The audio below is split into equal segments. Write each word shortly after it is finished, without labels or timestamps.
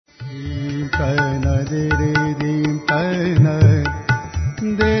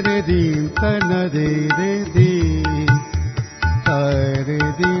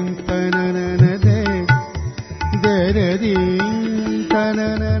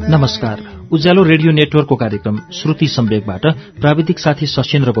नमस्कार। उज्यालो रेडियो नेटवर्कको कार्यक्रम श्रुति सम्वेकबाट प्राविधिक साथी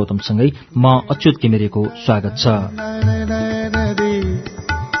सशेन्द्र गौतमसँगै म अच्युत घिमिरेको स्वागत छ।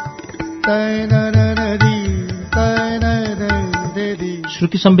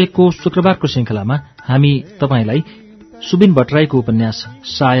 श्रुति सम्वेकको शुक्रबारको श्रृंखलामा हामी तपाईलाई सुबिन भट्टराईको उपन्यास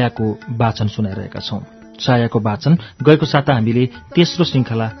सायाको वाचन सुनाइरहेका छौं। सायाको वाचन गएको साता हामीले तेस्रो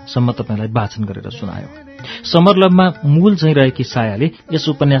श्रृंखलासम्म तपाईलाई वाचन गरेर सुनायौं। समरलभमा मूल झैं रहेकी सायाले यस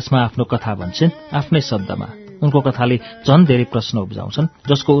उपन्यासमा आफ्नो कथा भन्छन् आफ्नै शब्दमा। उनको कथाले झन धेरै प्रश्न उब्जाउँछन्,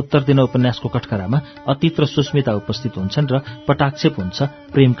 जसको उत्तर दिन उपन्यासको कठघरामा अतीत र सुस्मिता उपस्थित हुन्छन् र पटाक्षेप हुन्छ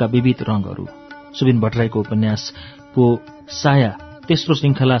प्रेमका विविध रंगहरू। सुबिन भट्टराईको उपन्यासको साया तेस्रो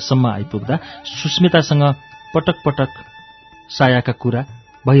श्रृंखलासम्म आइपुग्दा सुस्मितासँग पटक पटक सायाका कुरा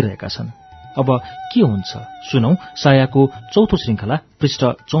भइरहेका छन्। अब के हुन्छ सुनौ सायाको चौथो श्रृंखला पृष्ठ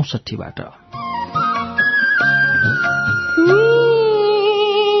 64 बाट।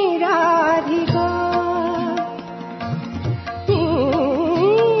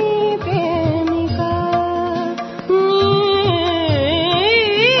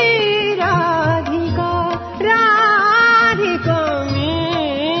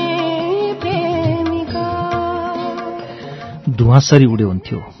 धुवासरी उड्यो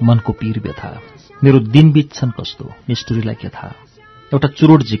हुन्थ्यो मनको पीर व्यथा, मेरो दिन बित्छन् कस्तो निष्ठुरीलाई के थाहा। एउटा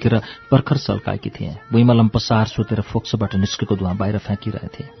चुरोट झिकेर भर्खर सल्काएकी थिएँ। भुइँमा लम्पसार सुतेर फोक्सोबाट निस्केको धुवा बाहिर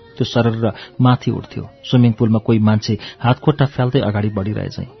फ्याँकिरहेथे। त्यो सरर र माथि उठ्थ्यो। स्विमिङ पुलमा कोही मान्छे हातखुट्टा फाल्दै अगाडि बढिरहे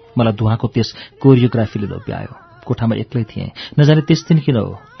चाहिँ मलाई धुवाको त्यस कोरियोग्राफीले लोभ्यायो। कोठामा एक्लै थिएँ। नजाने त्यस दिन किन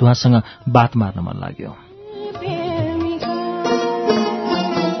हो धुवासँग बात मार्न मन लाग्यो।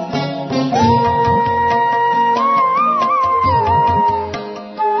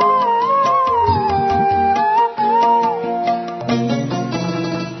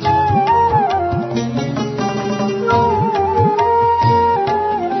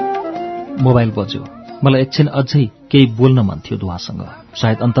 मोबाइल बज्यो। मलाई एकछिन अझै केही बोल्न मन थियो धुवासँग।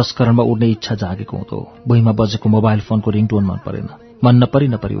 सायद अन्तस्करणमा उड्ने इच्छा जागेको हुँदो। भुइँमा बजेको मोबाइल फोनको रिङटोन मन परेन। मन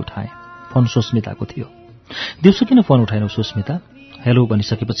नपरी उठाएँ। फोन सुस्मिताको थियो। दिउँसो किन फोन उठाएनौ सुस्मिता? हेलो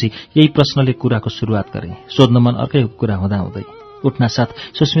भनिसकेपछि यही प्रश्नले कुराको सुरुवात गरेँ। सोध्न मन अर्कै कुरा हुँदै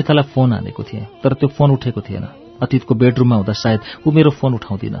उठ्नासाथ सुस्मितालाई फोन हानेको थिएँ, तर त्यो फोन उठेको थिएन। अतीतको बेडरुममा हुँदा सायद ऊ मेरो फोन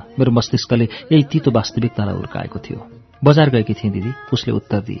उठाउँदिन। मेरो मस्तिष्कले यही तितो वास्तविकतालाई उर्काएको थियो। बजार गएकी थिएँ दिदी, उसले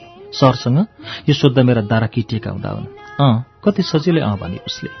उत्तर दिए। सरसँग? यो सोद्धा मेरा दारा किटिएका हुँदा हुन्। कति सजिलै भने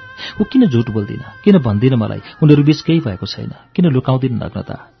उसले। ऊ किन झुट बोल्दिन? किन भन्दिन मलाई उनीहरू बीच केही भएको छैन? किन लुकाउँदिन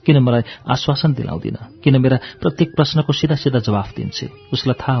नग्नता? किन मलाई आश्वासन दिलाउँदिन? किन मेरा प्रत्येक प्रश्नको सिधा सिधा जवाफ दिन्छे?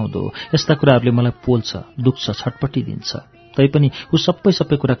 उसलाई थाहा हुँदो यस्ता कुराहरूले मलाई पोल्छ, दुख्छ, छटपटी दिन्छ। तैपनि ऊ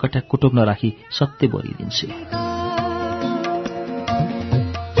सबै कुरा कट्याकुटुक नराखी सत्य बोलिदिन्छे।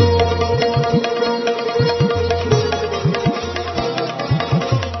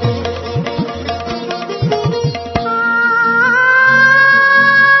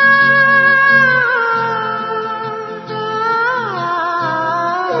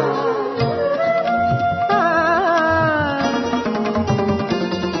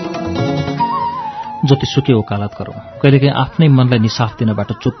 जतिसुकै वकालत गरौँ, कहिलेकाहीँ आफ्नै मनलाई निसाफ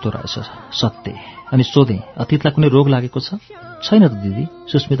दिनबाट चुक्तो रहेछ सत्य। अनि सोधेँ, अतीतलाई कुनै रोग लागेको छ? छैन त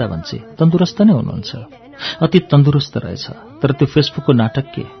दिदी, सुस्मिता भन्छे। तन्दुरुस्त नै हुनुहुन्छ। अतीत तन्दुरुस्त रहेछ, तर त्यो फेसबुकको नाटक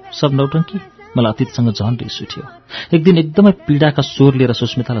के सब नौटङ्की? मलाई अतीतसँग झन रिस उठ्यो। एक दिन एकदमै पीडाका स्वर लिएर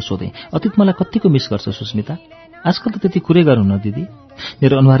सुस्मितालाई सोधेँ, अतीत मलाई कतिको मिस गर्छ सुस्मिता? आजकल त त्यति कुरै गर्नु न दिदी।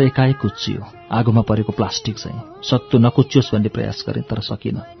 मेरो अनुहार एकाएक कुच्चियो, आगोमा परेको प्लास्टिक चाहिँ। सक्तो नकुच्चियोस् भन्ने प्रयास गरेँ, तर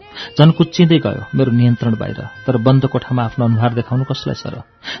सकिन। झन् कुच्चिँदै गयो, मेरो नियन्त्रण बाहिर। तर बन्द कोठामा आफ्नो अनुहार देखाउनु कसलाई सर?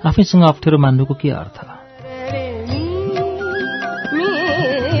 आफैसँग अप्ठ्यारो मान्नुको के अर्थ?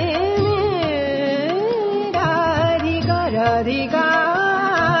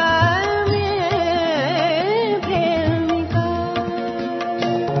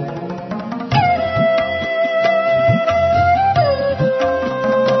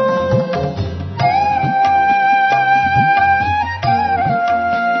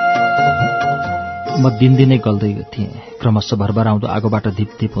 म दिनदिनै गल्दै थिएँ। क्रमशः भरभराउँदो आगोबाट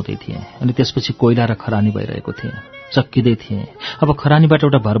धिपधिप हुँदै थिएँ। अनि त्यसपछि कोइला र खरानी भइरहेको थिएँ। चक्किँदै थिएँ। अब खरानीबाट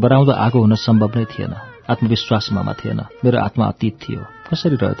एउटा भरभराउँदो आगो हुन सम्भव नै थिएन। आत्मविश्वास ममा थिएन। मेरो आत्मा अतीत थियो।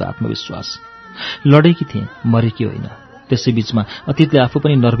 कसरी रह्यो त आत्मविश्वास? लडेकी थिएँ, मरेकी होइन। त्यसै बीचमा अतीतले आफू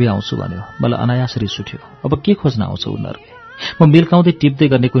पनि नर्वे आउँछु भन्यो। मलाई अनायास रिस उठ्यो। अब के खोज्न आउँछ ऊ नर्वे? म मिल्काउँदै टिप्दै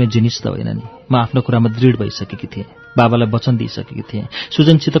गर्ने कुनै जिनिस त होइन नि। म आफ्नो कुरामा दृढ भइसकेकी थिएँ। बाबालाई वचन दिइसकेकी थिएँ।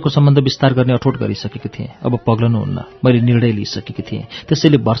 सुजनसितको सम्बन्ध विस्तार गर्ने अठोट गरिसकेकी थिएँ। अब पग्लनुहुन्न। मैले निर्णय लिइसकेकी थिएँ।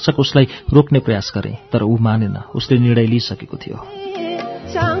 त्यसैले भर्सक उसलाई रोक्ने प्रयास गरेँ, तर ऊ मानेन। उसले निर्णय लिइसकेको थियो।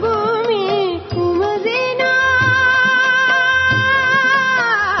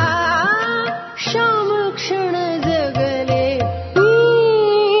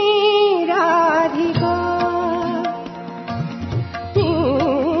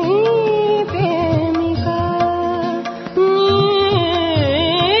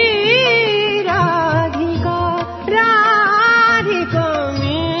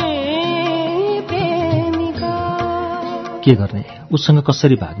 के गर्ने? उसँग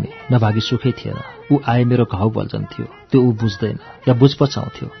कसरी भाग्ने? नभागी सुखै थिएन। ऊ आए मेरो घाउ बल्झन्थ्यो। त्यो ऊ बुझ्दैन या बुझ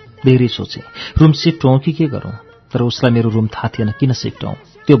पचाउँथ्यो। धेरै सोचे, रुम सिफ्ट हौँ कि के गरौँ? तर उसलाई मेरो रुम थाहा थिएन किन सिफ्ट हौँ।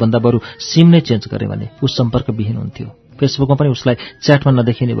 त्योभन्दा बरु सिम नै चेन्ज गरेँ भने ऊ सम्पर्कविहीन हुन्थ्यो। फेसबुकमा पनि उसलाई च्याटमा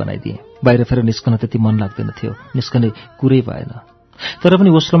नदेखिने बनाइदिएँ। बाहिर फेर निस्कन त्यति मन लाग्दैन थियो। निस्कने कुरै भएन। तर पनि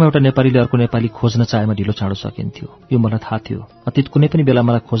ओस्लोमा एउटा नेपालीले अर्को नेपाली खोज्न चाहेमा ढिलो चाँडो सकिन्थ्यो। यो मलाई थाहा थियो। अतीत कुनै पनि बेला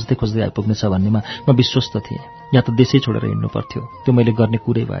मलाई खोज्दै खोज्दै आइपुग्नेछ भन्नेमा म विश्वस्त थिएँ। या त देशै छोडेर हिँड्नु पर्थ्यो। त्यो मैले गर्ने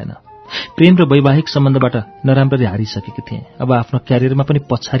कुरै भएन। प्रेम र वैवाहिक सम्बन्धबाट नराम्ररी हारिसकेकी थिएँ। अब आफ्नो क्यारियरमा पनि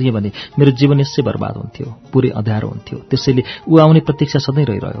पछारिएँ भने मेरो जीवन यसै बर्बाद हुन्थ्यो। पुरै अँध्यारो हुन्थ्यो। त्यसैले ऊ आउने प्रतीक्षा सधैँ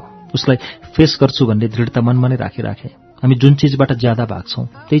रहिरह्यो। उसलाई फेस गर्छु भन्ने दृढता मनमा नै राखिराखेँ। हामी जुन चिजबाट ज्यादा भाग्छौँ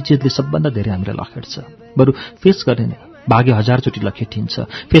त्यही चिजले सबभन्दा धेरै हामीलाई लखेट्छ। बरु फेस गर्ने नै। भाग्य 1000 चोटि लखेटिन्छ।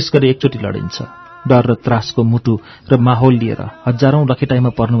 फेस गरे एकचोटि लडिन्छ। डर र त्रासको मुटु र माहौल लिएर हजारौं लखेटाइमा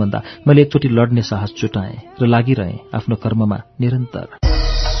पर्नुभन्दा मैले एकचोटि लड्ने साहस जुटाएँ र लागिरहेँ आफ्नो कर्ममा निरन्तर।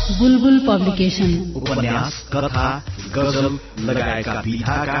 बुलबुल पब्लिकेशन उपन्यास, कथा, गजल लगायतका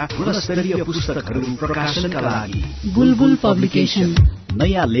विधाका गुणस्तरीय पुस्तकहरू प्रकाशनका लागि बुलबुल पब्लिकेशन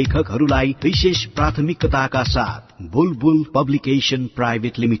नयाँ लेखकहरूलाई विशेष प्राथमिकताका साथ Bulbul publication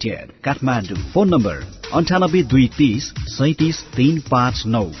private limited Kathmandu. Phone number 9823 37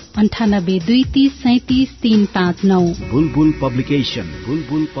 359 9823 37 359। Bulbul publication.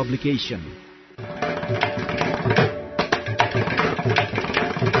 Bulbul publication.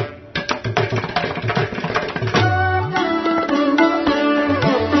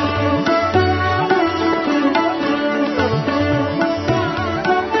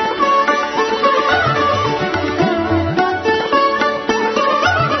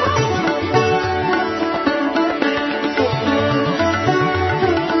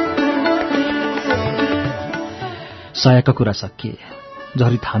 सायाका कुरा सकिए।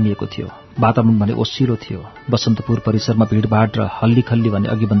 झरी थामिएको थियो। वातावरण भने ओसिलो थियो। बसन्तपुर परिसरमा भिडभाड र हल्ली खल्ली भने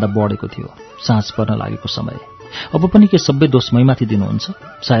अघिभन्दा बढेको थियो। साँझ पर्न लागेको समय। अब पनि के सबै दोष मैमाथि दिनुहुन्छ?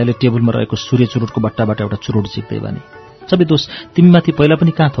 सायाले टेबलमा रहेको सूर्य चुरोटको बट्टाबाट एउटा चुरोट झिक्दै भने, सबै दोष तिमीमाथि पहिला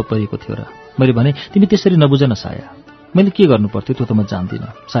पनि कहाँ थोपिएको थियो र? मैले भने, तिमी त्यसरी नबुझ न साया। मैले के गर्नु पर्थ्यो त्यो त म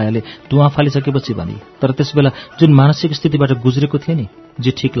जान्दिनँ। सायाले धुवाँ फालिसकेपछि भने, तर त्यसबेला जुन मानसिक स्थितिबाट गुज्रेको थिएँ नि,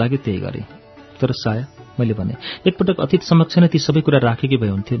 जे ठिक लाग्यो त्यही गरेँ। तर साया, मैले भने, एकपटक अतीत समक्ष नै ती सबै कुरा राखेकै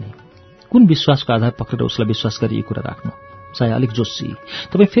भए हुन्थ्यो नि। कुन विश्वासको आधार पक्रेर उसलाई विश्वास गरी यी कुरा राख्नु? साया अलिक जोशी।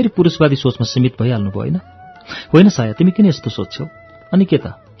 तपाईँ फेरि पुरुषवादी सोचमा सीमित भइहाल्नु भयो होइन? होइन साया, तिमी किन यस्तो सोच्छौ? अनि के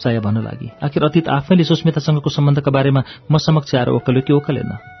त? साया भन्न लागि, आखिर अतीत आफैले सुस्मितासँगको सम्बन्धका बारेमा म समक्ष आएर ओकल्यो कि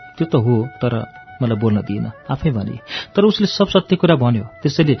ओकलेन? त्यो त हो, तर मलाई बोल्न दिइन। आफै भने, तर उसले सब सत्य कुरा भन्यो।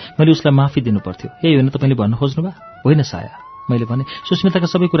 त्यसैले मैले उसलाई माफी दिनु पर्थ्यो। यही होइन तपाईँले भन्न खोज्नुभयो? होइन साया, मैले भने, सुस्मिताका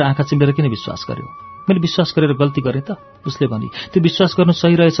सबै कुरा आँखा चिम्लेर किन विश्वास गर्यो? मैले विश्वास गरेर गल्ती गरेँ त? उसले भने, त्यो विश्वास गर्नु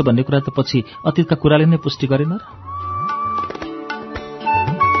सही रहेछ भन्ने कुरा त पछि अतीतका कुराले नै पुष्टि गरेन र?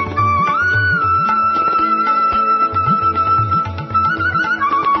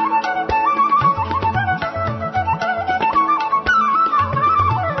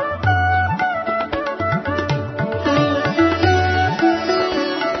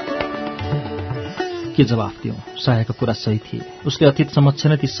 के जवाफ दिउँ? सायाका कुरा सही थिए। उसले अतीत समक्ष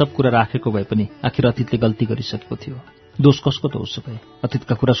नै ती सब कुरा राखेको भए पनि आखिर अतीतले गल्ती गरिसकेको थियो। दोष कसको त उसो भए?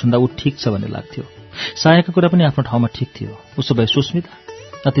 अतीतका कुरा सुन्दा ऊ ठिक छ भन्ने लाग्थ्यो। सायाका कुरा पनि आफ्नो ठाउँमा ठिक थियो। उसो भए सुस्मिता?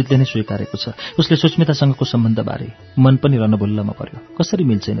 अतीतले नै स्वीकारेको छ। उसले सुस्मितासँगको सम्बन्धबारे मन पनि रनभुल्लमा पर्यो। कसरी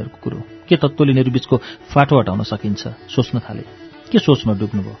मिल्छ यिनीहरूको कुरो? के तत्त्वले यिनीहरू बीचको फाटो हटाउन सकिन्छ? सोच्न थाले। के सोच्न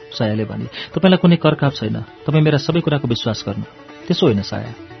डुब्नुभयो? सायाले भने, तपाईँलाई कुनै करकाप छैन। तपाईँ मेरा सबै कुराको विश्वास गर्नु। त्यसो होइन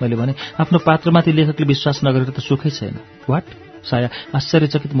साया, मैले भने, आफ्नो पात्रमाथि लेखकले विश्वास नगरेर त सुखै छैन। वाट? साया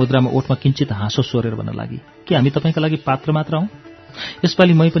आश्चर्यचकित मुद्रामा ओठमा किञ्चित हाँसो सोरेर भन्न लागि, के हामी तपाईँका लागि पात्र मात्र हौँ?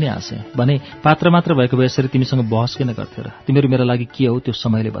 यसपालि मै पनि हाँसेँ। भने, पात्र मात्र भएको भए यसरी तिमीसँग बहस किन गर्थ्यो र? तिमीहरू मेरा लागि के हो त्यो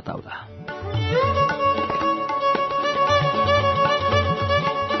समयले बताउला।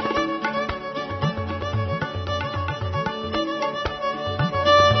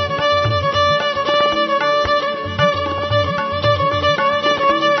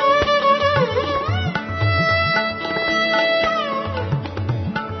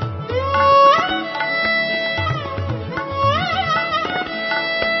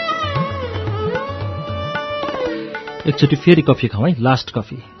 एकचोटि फेरि कफी खाउँ है, लास्ट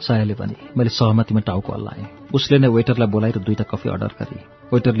कफी, सायाले भने। मैले सहमतिमा टाउको हल्लाएँ। उसले नै वेटरलाई बोलाएर 2टा कफी अर्डर गरे।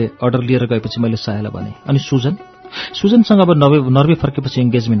 वेटरले अर्डर लिएर गएपछि मैले सायालाई भने, अनि सुजन? सुजनसँग अब नर्वे फर्केपछि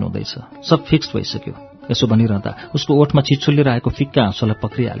एंगेजमेन्ट हुँदैछ, सब फिक्स्ड भइसक्यो। यसो भनिरहँदा उसको ओठमा चिच्चुलेर आएको फिक्का आँसुलाई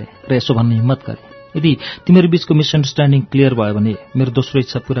पक्रिहाले र यसो भन्ने हिम्मत गरे, यदि तिमीहरू बीचको मिसअन्डरस्ट्यान्डिङ क्लियर भयो भने मेरो दोस्रो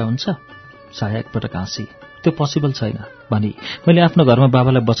इच्छा पूरा हुन्छ? साया एकपटक हाँसी। त्यो पोसिबल छैन भनी मैले आफ्नो घरमा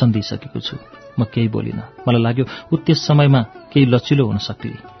बाबालाई वचन दिइसकेको छु। म केही बोलिनँ। मलाई लाग्यो ऊ त्यस समयमा केही लचिलो हुन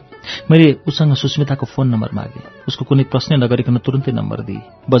सक्ली। मैले उसँग सुस्मिताको फोन नम्बर मागे। उसको कुनै प्रश्न नगरिकन तुरुन्तै नम्बर दिए।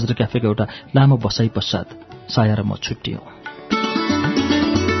 बज्र क्याफेको एउटा लामो बसाई पश्चात साया र म छुट्टियौँ।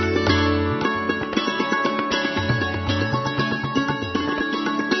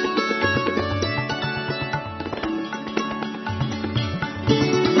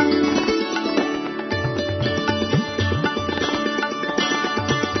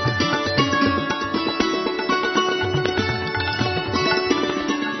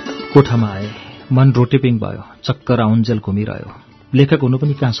 कोठामा आए। मन रोटेपिङ भयो। चक्कर आउन्जेल घुमिरह्यो। लेखक हुनु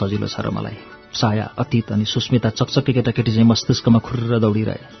पनि कहाँ सजिलो छ र मलाई। साया, अतीत अनि सुस्मिता चकचके केटाकेटी चाहिँ मस्तिष्कमा खुर्र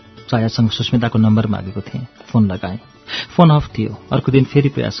दौडिरहे। सायासँग सुस्मिताको नम्बर मागेको थिएँ। फोन लगाएँ। फोन अफ थियो। अर्को दिन फेरि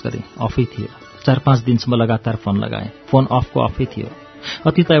प्रयास गरेँ। अफै थियो। 4-5 दिनसम्म लगातार फोन लगाएँ। फोन अफको अफै थियो।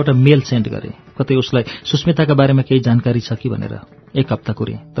 अतीतलाई एउटा मेल सेन्ड गरेँ। कतै उसलाई सुस्मिताका बारेमा केही जानकारी छ कि भनेर। 1 हप्ता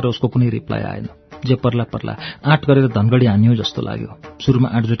कुरेँ, तर उसको कुनै रिप्लाई आएन। जे पर्ला पर्ला आँट गरेर धनगढी हान्यो जस्तो लाग्यो। सुरुमा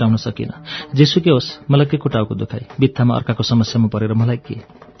आँट जुटाउन सकिनँ। जेसुकै होस्, मलाई के टाउको दुखाइ। बित्थामा अर्काको समस्यामा परेर मलाई के।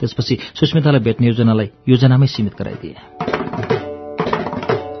 त्यसपछि सुस्मितालाई भेट्ने योजनालाई योजनामै सीमित गराइदिए।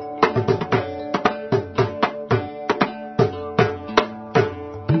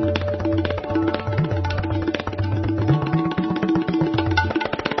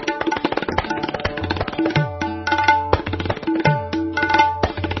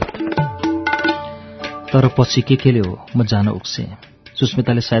 तर पछि केले हो म जान उक्सेँ।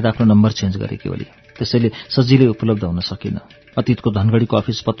 सुस्मिताले सायद आफ्नो नम्बर चेन्ज गरेकी होली, त्यसैले सजिलै उपलब्ध हुन सकिन। अतीतको धनगढीको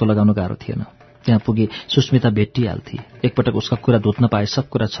अफिस पत्तो लगाउन गाह्रो थिएन। त्यहाँ पुगे सुस्मिता भेटिहाल्थे। एकपटक उसका कुरा धुत्न पाए सब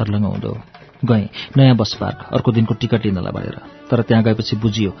कुरा छर्लङ्ग हुँदो। गएँ नयाँ बस पार्क, अर्को दिनको टिकट लिनलाई भनेर। तर त्यहाँ गएपछि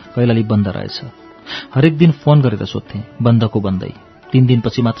बुझियो कैलाली बन्द रहेछ। हरेक दिन फोन गरेर सोध्थेँ, बन्दको बन्दै। 3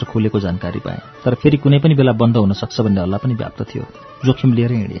 दिनपछि मात्र खुलेको जानकारी पाएँ। तर फेरि कुनै पनि बेला बन्द हुन सक्छ भन्ने हल्ला पनि व्याप्त थियो। जोखिम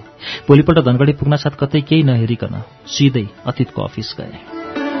लिएर हिँडेँ। भोलिपल्ट धनगढी पुग्न साथ कतै केही नहेरिकन सिधै अतीतको अफिस गएँ।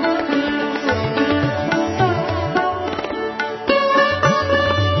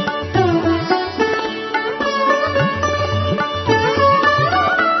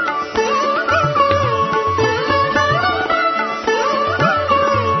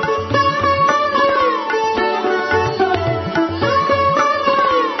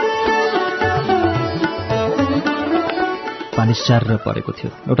 पानी स्याहारेर परेको थियो।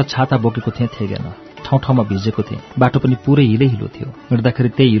 एउटा छाता बोकेको थिएँ, थेगेन। ठाउँ ठाउँमा भिजेको थिएँ। बाटो पनि पुरै हिलै हिलो थियो। हिँड्दाखेरि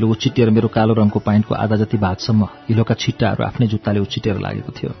त्यही हिलो उछिटिएर मेरो कालो रङको प्यान्टको आधा जति भागसम्म हिलोका छिट्टाहरू आफ्नै जुत्ताले उछिटेर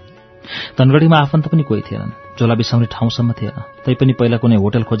लागेको थियो। धनगढीमा आफन्त पनि कोही थिएनन्। झोला बिसाउने ठाउँसम्म थिएन। तैपनि पहिला कुनै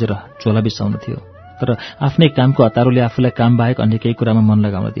होटल खोजेर झोला बिसाउनु थियो। तर आफ्नै कामको हतारोले आफूलाई काम बाहेक अन्य केही कुरामा मन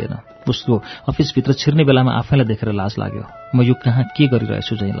लगाउन दिएन। उसको अफिसभित्र छिर्ने बेलामा आफैलाई देखेर लाज लाग्यो। म यो कहाँ के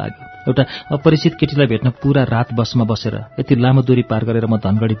गरिरहेछु झैँ लाग्यो। एउटा अपरिचित केटीलाई भेट्न पूरा रात बसमा बसेर यति लामो दूरी पार गरेर म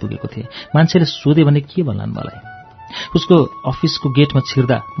धनगढी पुगेको थिएँ। मान्छेले सोधे भने के भन्लान् मलाई। उसको अफिसको गेटमा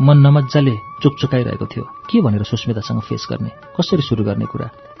छिर्दा मन नमज्जाले चुकचुकाइरहेको थियो। के भनेर सुस्मितासँग फेस गर्ने, कसरी सुरु गर्ने कुरा।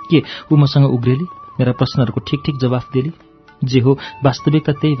 के ऊ मसँग उग्रेली, मेरा प्रश्नहरूको ठिक जवाफ दिएली। जे हो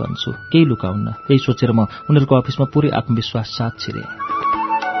वास्तविकता त्यही भन्छु, केही लुकाउन्न। यही सोचेर म उनीहरूको अफिसमा पुरै आत्मविश्वास साथ छिरेँ।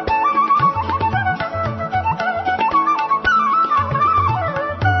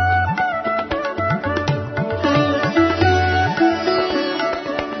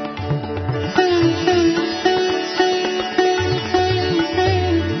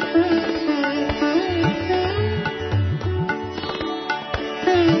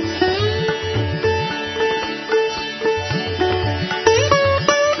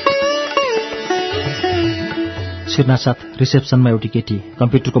 छिर्नासाथ रिसेप्सनमा एउटी केटी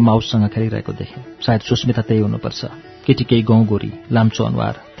कम्प्युटरको माउससँग खेलिरहेको देखेँ। सायद सुस्मिता त्यही हुनुपर्छ। केटी केही गौँगोरी, लाम्चो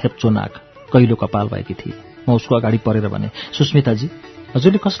अनुहार, थेप्चो नाक, कैलो कपाल भएकी थिए। म उसको अगाडि परेर भने, सुस्मिताजी,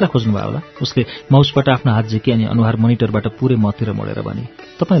 हजुरले कसलाई खोज्नुभयो होला? उसले माउसबाट आफ्नो हात झिके अनि अनुहार मोनिटरबाट पुरै मतिर मोडेर भने,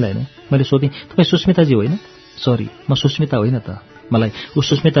 तपाईँलाई नै। मैले सोधेँ, तपाईँ सुस्मिताजी होइन? सरी, म सुस्मिता होइन त। मलाई ऊ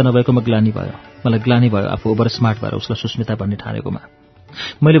सुस्मिता नभएकोमा ग्लानी भयो। मलाई ग्लानी भयो आफू ओभर स्मार्ट भएर उसलाई सुस्मिता भन्ने ठानेकोमा।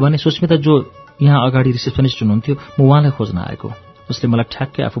 मैले भने, सुस्मिता जो यहाँ अगाडि रिसेप्सनिस्ट हुनुहुन्थ्यो, म उहाँलाई खोज्न आएको। उसले मलाई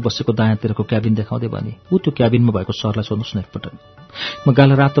ठ्याक्कै आफू बसेको दायाँतिरको क्याबिन देखाउँदै भने, ऊ त्यो क्याबिनमा भएको सरलाई सोध्नुस् न एकपटक। म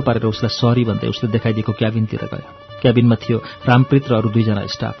गाला रातो पारेर उसलाई सरी भन्दै उसले देखाइदिएको क्याबिनतिर गएँ। क्याबिनमा थियो रामप्रीत र अरू 2 जना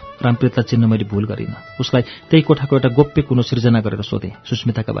स्टाफ। रामप्रीतलाई चिन्न मैले भूल गरिनँ। उसलाई त्यही कोठाको एउटा गोप्य कुनो सिर्जना गरेर सोधेँ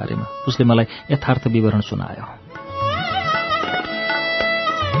सुस्मिताका बारेमा। उसले मलाई यथार्थ विवरण सुनायो।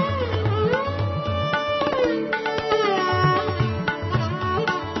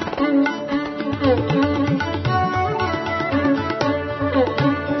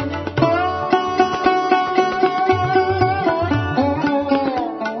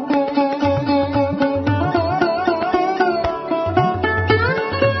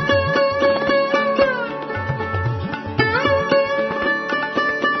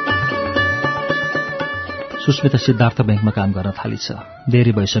 सुस्मिता सिद्धार्थ ब्याङ्कमा काम गर्न थालिछ।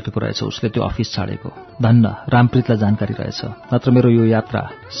 देरी भइसकेको रहेछ उसले त्यो अफिस छाडेको। धन्न रामप्रीतलाई जानकारी रहेछ, नत्र मेरो यो यात्रा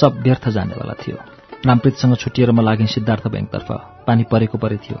सब व्यर्थ जानेवाला थियो। रामप्रीतसँग छुट्टिएर म लागेँ सिद्धार्थ ब्याङ्कतर्फ। पानी परेको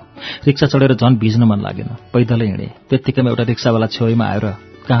परे थियो। रिक्सा चढेर झन् भिज्न मन लागेन। पैदलै हिँडेँ। त्यत्तिकैमा एउटा रिक्सावाला छेउमा आएर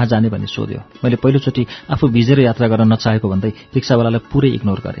कहाँ जाने भनी सोध्यो। मैले पहिलोचोटि आफू भिजेर यात्रा गर्न नचाहेको भन्दै रिक्सावालालाई पुरै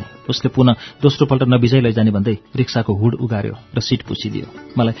इग्नोर गरेँ। उसले पुनः दोस्रो पल्ट नभिजाइ लैजाने भन्दै रिक्साको हुड उगार्यो र सिट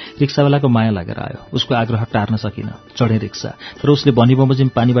पुछिदियो। मलाई रिक्सावालाको माया लागेर आयो। उसको आग्रह टार्न सकिनँ। चढेँ रिक्सा, तर उसले भनी बमोजिम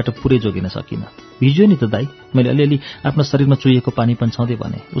पानीबाट पुरै जोगिन सकिनँ। भिज्यो नि त दाई, मैले अलिअलि आफ्नो शरीरमा चुहिएको पानी पन्छाउँदै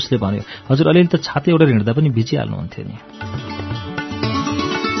भने। उसले भन्यो, हजुर अलिअलि त छाते ओढेर हिँड्दा पनि भिजिहाल्नुहुन्थ्यो नि।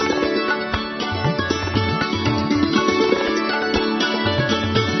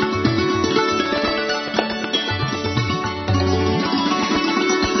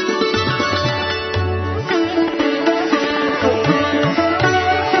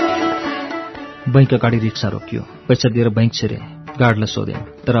 बैंक अगाडि रिक्सा रोकियो। पैसा दिएर बैंक छिरे। गार्डलाई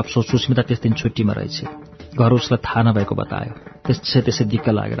सोधेँ, तर अफसोस सुस्मिता त्यस दिन छुट्टीमा रहेछ। घर उसलाई थाहा नभएको बतायो। त्यसै दिक्क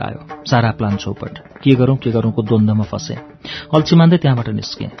लागेर आयो। सारा प्लान चौपट। के गरौँको द्वन्द्वमा फसेँ। अल्छी मान्दै त्यहाँबाट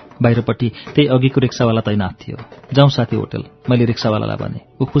निस्केँ। बाहिरपट्टि त्यही अघिको रिक्सावाला तैनाथ थियो। जाउँ साथी होटल, मैले रिक्सावालालाई भने।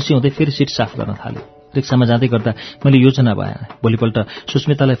 ऊ खुसी हुँदै फेरि सिट साफ गर्न थाल्यो। रिक्सामा जाँदै गर्दा मैले योजना बनाएँ, भोलिपल्ट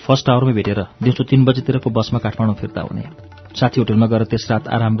सुस्मितालाई फर्स्ट आवरमै भेटेर दिउँसो 3 बजेतिरको बसमा काठमाडौँ फिर्ता हुने। साथी होटलमा गएर त्यस रात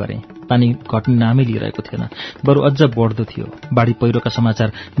आराम गरेँ। पानी घट्ने नामै लिइरहेको थिएन, बरु अझ बढ्दो थियो। बाढी पहिरोका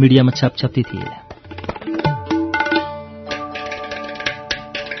समाचार मिडियामा छ्यापछ्याप्ती थिए।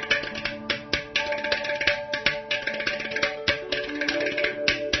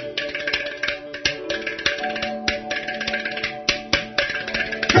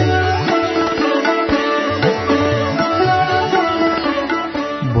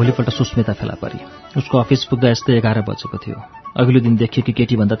 भोलिपल्ट सुस्मिता फेला परी। उसको अफिस पुग्दा यस्तै 11 बजेको थियो। अघिल्लो दिन देखिएकी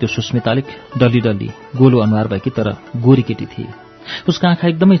केटी भन्दा त्यो सुस्मिता अलिक डल्ली गोलो अनुहार भएकी तर गोरी केटी थिए। उसका आँखा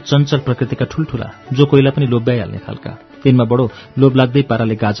एकदमै चञ्चल प्रकृतिका ठुल्ठुला, जो कोहीलाई पनि लोभ्याइहाल्ने खालका। तिनमा बडो लोभ लाग्दै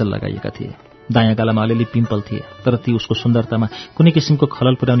पाराले गाजल लगाइएका थिए। दायाँ गालामा अलिअलि पिम्पल थिए, तर ती उसको सुन्दरतामा कुनै किसिमको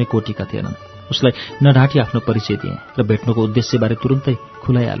खलल पुर्याउने कोटीका थिएनन्। उसलाई नढाँटी आफ्नो परिचय दिएँ र भेट्नुको उद्देश्यबारे तुरुन्तै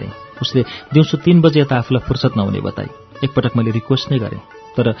खुलाइहालेँ। उसले दिउँसो 3 बजे यता आफूलाई फुर्सद नहुने बताई। एकपटक मैले रिक्वेस्ट नै गरेँ,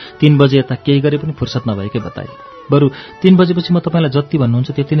 तर 3 बजे यता केही गरे पनि फुर्सद नभएकै बताए। बरु 3 बजेपछि म तपाईँलाई जति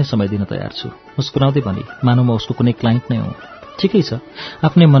भन्नुहुन्छ त्यति नै समय दिन तयार छु। मुस्कुराउँदै भने, मानौ म उसको कुनै क्लाइन्ट नै हुँ। ठिकै छ,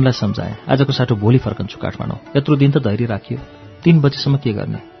 आफ्नै मनलाई सम्झाएँ। आजको साटो भोलि फर्कन्छु काठमाडौँ। यत्रो दिन त धैर्य राखियो। 3 बजेसम्म के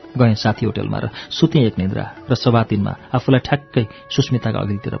गर्ने? गएँ साथी होटलमा र सुतेँ एक निद्रा र सभा 3मा आफूलाई ठ्याक्कै सुस्मिताका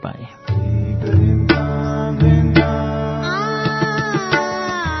अघिल्तिर पाएँ।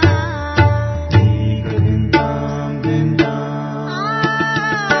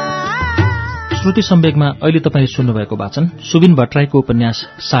 श्रुति सम्वेगमा अहिले तपाईले सुन्नुभएको वाचन सुबिन भट्टराईको उपन्यास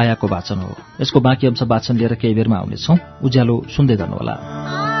सायाको वाचन हो। यसको बाँकी अंश वाचन लिएर केही बेरमा आउनेछौं। उज्यालो सुन्दै गर्नुहोला।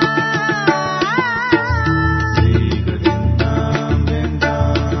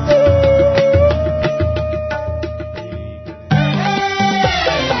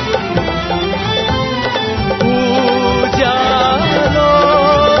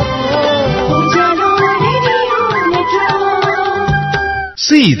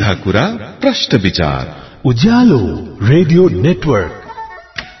 सीधा कुरा, प्रश्न विचार, उज्यालो रेडियो नेटवर्क।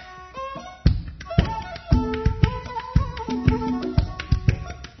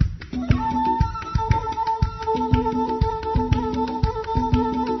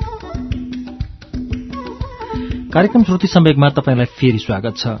 कार्यक्रम श्रुति सम्वेगमा तपाईलाई फेरि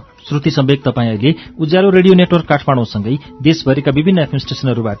स्वागत छ। श्रुति सम्वेग तपाईं अहिले उज्यालो रेडियो नेटवर्क काठमाडौँसँगै देशभरिका विभिन्न एफएम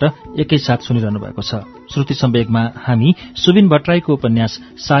स्टेशनहरूबाट एकैसाथ सुनिरहनु भएको छ। श्रुति सम्वेगमा हामी सुबिन भट्टराईको उपन्यास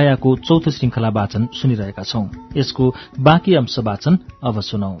सायाको चौथो श्रृंखला वाचन सुनिरहेका छौं। यसको बाँकी अंश वाचन अब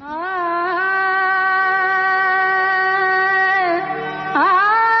सुनौं।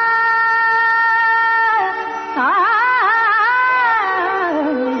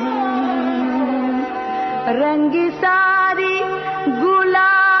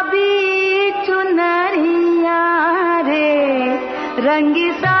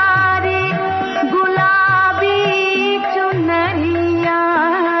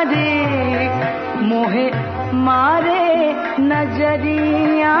 मारे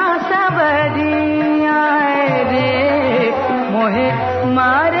नजरिया सबरिया रे मोहे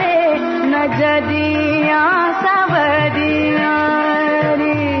मारे नजरिया सबरिया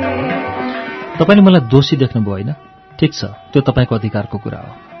रे। तपाईले मलाई दोषी देख्नुभयो होइन? ठिक छ, त्यो तपाईँको अधिकारको कुरा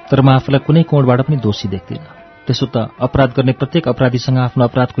हो, तर म आफूलाई कुनै कोणबाट पनि दोषी देख्दिनँ। त्यसो त अपराध गर्ने प्रत्येक अपराधीसँग आफ्नो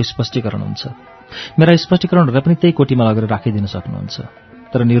अपराधको स्पष्टीकरण हुन्छ। मेरा स्पष्टीकरणहरूलाई पनि त्यही कोटीमा लगेर राखिदिन सक्नुहुन्छ।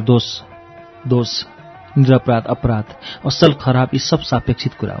 तर निर्दोष, दोष, निरपराध, अपराध, असल, खराब यी सब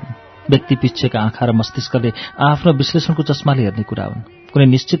सापेक्षित कुरा हुन्। व्यक्ति पिच्छेका आँखा र मस्तिष्कले आफ्नो विश्लेषणको चस्माले हेर्ने कुरा हुन्। कुनै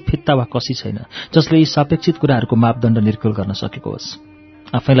निश्चित फित्ता वा कसी छैन जसले यी सापेक्षित कुराहरूको मापदण्ड निर्कुल गर्न सकेको होस्।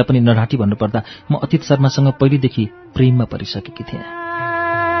 आफैलाई पनि नढाँटी भन्नुपर्दा म अतीत शर्मासँग पहिलेदेखि प्रेममा परिसकेकी थिएँ।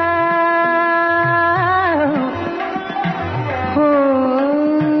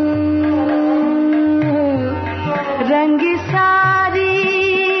 रंगी सारी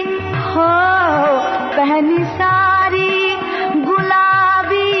हो पहनी सारी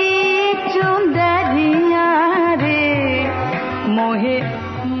गुलाबी चुंदरिया रे मोहे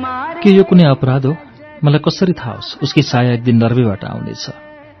मारे। के यो कुनै अपराध हो? मलाई कसरी थाहा होस् उसकी साया एक दिन नर्वेबाट आउनेछ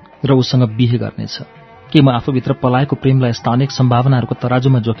र उसँग बिहे गर्नेछ? के म आफूभित्र पलाएको प्रेमलाई यस्ता अनेक सम्भावनाहरूको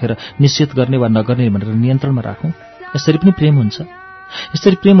तराजुमा जोखेर निश्चित गर्ने वा नगर्ने भनेर नियन्त्रणमा राखौं? यसरी पनि प्रेम हुन्छ?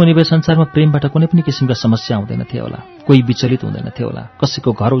 यसरी प्रेम हुने भए संसारमा प्रेमबाट कुनै पनि किसिमका समस्या आउँदैन थियो होला। कोही विचलित हुँदैन थियो होला,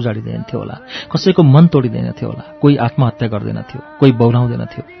 कसैको घर उजाडिँदैन थियो होला, कसैको मन तोडिँदैन थियो होला, कोही आत्महत्या गर्दैन थियो, कोही बौलाउँदैन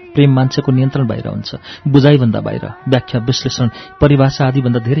थियो। प्रेम मान्छेको नियन्त्रण बाहिर हुन्छ, बुझाइभन्दा बाहिर, व्याख्या, विश्लेषण, परिभाषा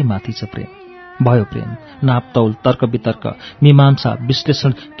आदिभन्दा धेरै माथि छ प्रेम। भयो प्रेम, नापतौल, तर्क वितर्क, मीमांसा,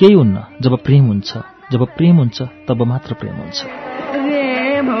 विश्लेषण केही हुन्न जब प्रेम हुन्छ। जब प्रेम हुन्छ तब मात्र प्रेम हुन्छ।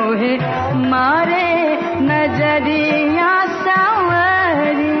 रे मोहे मारे नजरिया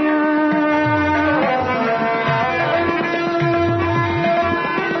सावरिया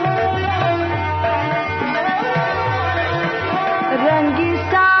रंगी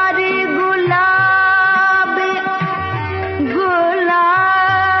सारी गुलाबी गुलाबी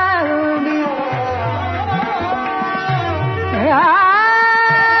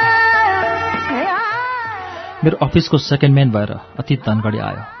मेरो अफिसको सेकेन्ड म्यान भएर अति धनगढी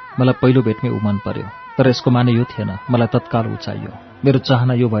आयो। मलाई पहिलो भेटमै ऊ मन पर्यो, तर यसको माने यो थिएन मलाई तत्काल उचाइयो। मेरो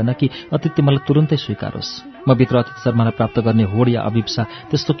चाहना यो भएन कि अतिथि मलाई तुरुन्तै स्वीकारोस्। म भित्र अतिथि शर्मालाई प्राप्त गर्ने होड या अभिप्सा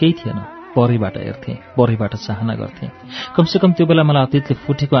त्यस्तो केही थिएन। परैबाट हेर्थेँ, परैबाट चाहना गर्थेँ। कमसेकम त्यो बेला मलाई अतिथिले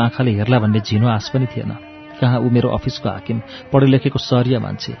फुटेको आँखाले हेर्ला भन्ने झिनो आश पनि थिएन। कहाँ ऊ मेरो अफिसको हाकिम, पढे लेखेको सहरिया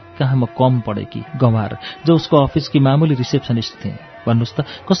मान्छे, कहाँ म कम पढेकी गँवार जो उसको अफिसकी मामुली रिसेप्सनिस्ट थिएँ। भन्नुहोस् त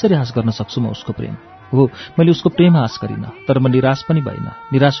कसरी आश गर्न सक्छु म उसको प्रेम? हो, मैले उसको प्रेम आश गरिनँ, तर म निराश पनि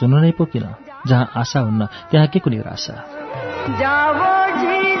भइन। निराश हुनु नै पो किन? जहाँ आशा हुन्न त्यहाँ के को निराशा?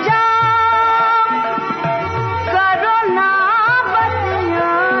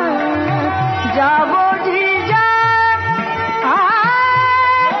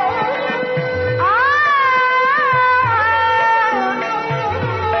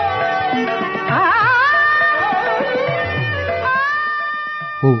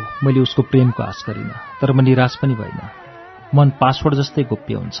 हो, मैले उसको प्रेमको आश गरिनँ, तर म निराश पनि भइन। मन पासवर्ड जस्तै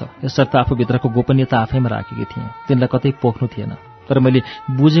गोप्य हुन्छ, यसर्थ आफूभित्रको गोपनीयता आफैमा राखेकी थिएँ। तिनलाई कतै पोख्नु थिएन। तर मैले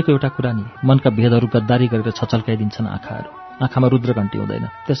बुझेको एउटा कुरा नि, मनका भेदहरू गद्दारी गरेर छचल्काइदिन्छन् आँखाहरू। आँखामा रुद्रघण्टी हुँदैन,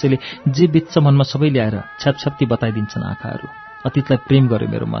 त्यसैले जे बित्छ मनमा सबै ल्याएर छ्यापछ्याप्ती बताइदिन्छन् आँखाहरू। अतीतलाई प्रेम गर्यो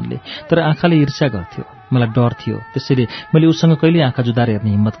मेरो मनले, तर आँखाले ईर्ष्या गर्थ्यो। मलाई डर थियो, त्यसैले मैले उसँग कहिल्यै आँखा जुदाएर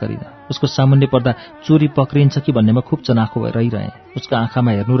हेर्ने हिम्मत गरिनँ। उसको सामुन्ने पर्दा चोरी पक्रिन्छ कि भन्नेमा खुब चनाखो भएर रहिरहेँ। उसको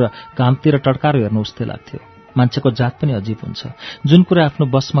आँखामा हेर्नु र घामतिर टड्कारो हेर्नु उस्तै लाग्थ्यो। मान्छेको जात पनि अजीब हुन्छ, जुन कुरा आफ्नो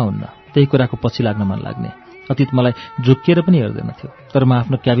बसमा हुन्न त्यही कुराको पछि लाग्न मन लाग्ने। अतीत मलाई झुक्किएर पनि हेर्दैनथ्यो, तर म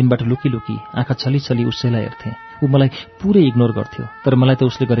आफ्नो क्याबिनबाट लुकी लुकी आँखा छली छली उसैलाई हेर्थेँ। ऊ मलाई पुरै इग्नोर गर्थ्यो, तर मलाई त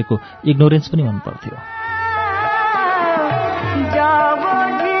उसले गरेको इग्नोरेन्स पनि मन पर्थ्यो।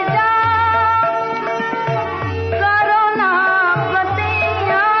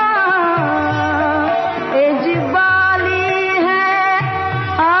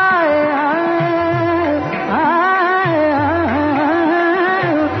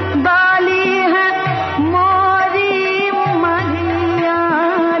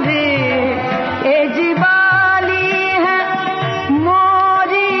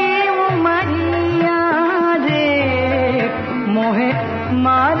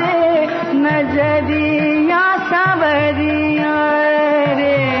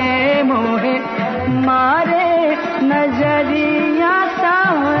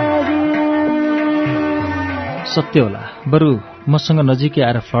 सत्य होला, बरु मसँग नजिकै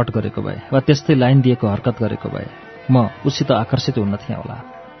आएर फ्लर्ट गरेको भए वा त्यस्तै लाइन दिएको हरकत गरेको भए म उसित आकर्षित हुन थिएँ होला।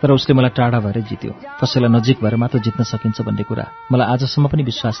 तर उसले मलाई टाढा भएर जित्यो। कसैलाई नजिक भएर मात्र जित्न सकिन्छ भन्ने कुरा मलाई आजसम्म पनि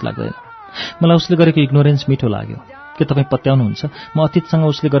विश्वास लाग्दैन। मलाई उसले गरेको इग्नोरेन्स मिठो लाग्यो। के तपाईँ पत्याउनुहुन्छ म अतीतसँग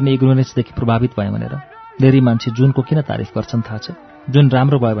उसले गर्ने इग्नोरेन्सदेखि प्रभावित भएँ भनेर? धेरै मान्छे जुनको किन तारिफ गर्छन् थाहा छ? जुन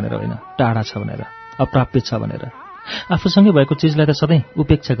राम्रो भयो भनेर होइन, टाढा छ भनेर, अप्राप्य छ भनेर। आफूसँगै भएको चिजलाई त सधैँ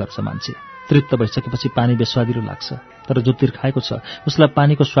उपेक्षा गर्छ मान्छे। तृप्त भइसकेपछि पानी बेस्वादिलो लाग्छ, तर जो तिर्खाएको छ उसलाई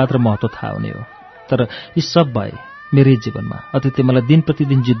पानीको स्वाद र महत्त्व थाहा हुने हो। तर यी सब भए मेरै जीवनमा अतीतले मलाई दिन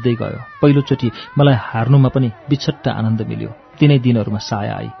प्रतिदिन जित्दै गयो। पहिलोचोटि मलाई हार्नुमा पनि बिछट्टा आनन्द मिल्यो। तिनै दिनहरूमा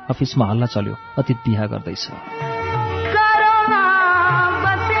साया आई, अफिसमा हल्ला चल्यो, अतीत बिहा गर्दैछ।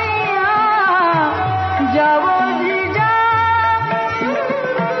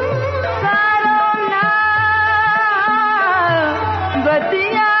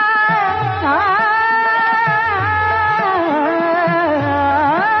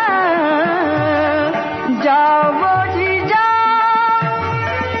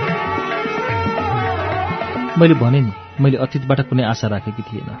 मैले भने नि, मैले अतीतबाट कुनै आशा राखेकी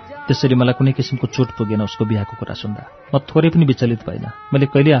थिएन। त्यसैले मलाई कुनै किसिमको चोट पुगेन उसको बिहाको कुरा सुन्दा। म थोरै पनि विचलित भएन। मैले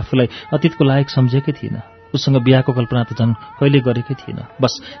कहिले आफूलाई अतीतको लायक सम्झेकै थिइनँ। उसँग बिहाको कल्पना त झन् कहिले गरेकै थिइनँ।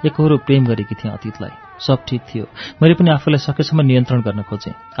 बस एकहोरो प्रेम गरेकी थिएँ अतीतलाई। सब ठिक थियो। मैले पनि आफूलाई सकेसम्म नियन्त्रण गर्न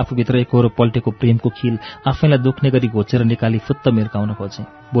खोजेँ। आफूभित्र एकहोरो पल्टेको प्रेमको खिल आफैलाई दुख्ने गरी घोचेर निकाली फुत्त मिर्काउन खोजेँ।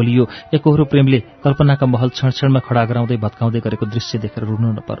 भोलि यो एकहोरो प्रेमले कल्पनाका महल क्षण-क्षणमा खडा गराउँदै भत्काउँदै गरेको दृश्य देखेर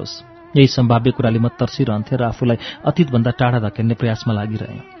रुनु नपरोस्। यही सम्भाव्य कुराले म तर्सिरहन्थेँ र आफूलाई अतीतभन्दा टाढा धकेल्ने प्रयासमा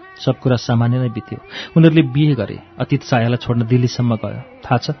लागिरहेँ। सब कुरा सामान्य नै बित्यो। उनीहरूले बिहे गरे। अतीत सायालाई छोड्न दिल्लीसम्म गयो।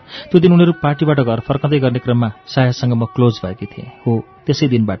 थाहा छ, त्यो दिन उनीहरू पार्टीबाट घर फर्कँदै गर्ने क्रममा सायासँग म क्लोज भएकी थिएँ। हो, त्यसै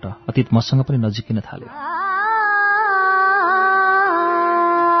दिनबाट अतीत मसँग पनि नजिकिन थाल्यो।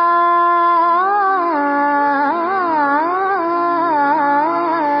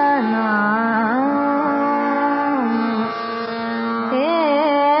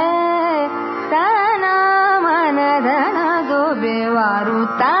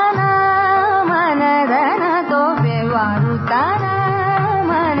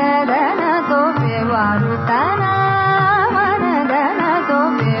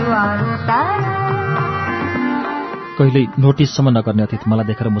 कहिल्यै नोटिससम्म नगर्ने अतीत मलाई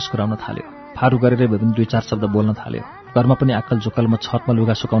देखेर मुस्कुराउन थाल्यो। फारू गरेरै भए पनि 2-4 शब्द बोल्न थाल्यो। घरमा पनि आक्कल झुक्कल म छतमा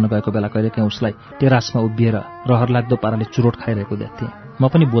लुगा सुकाउन गएको बेला कहिलेकाहीँ उसलाई टेरासमा उभिएर रहरलाग्दो पाराले चुरोट खाइरहेको देख्थेँ। म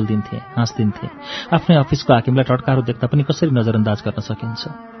पनि बोल्दिन्थेँ, हाँस्दिन्थेँ। आफ्नै अफिसको हाकिमलाई टड्कारो देख्दा पनि कसरी नजरअन्दाज गर्न सकिन्छ?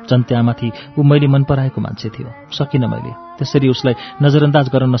 झन् त्यहाँमाथि ऊ मैले मन पराएको मान्छे थियो। सकिनँ मैले। त्यसरी उसलाई नजरअन्दाज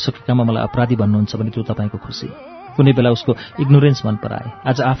गर्न नसकेकामा मलाई अपराधी भन्नुहुन्छ भने त्यो तपाईँको खुसी। कुनै बेला उसको इग्नोरेन्स मन पराए।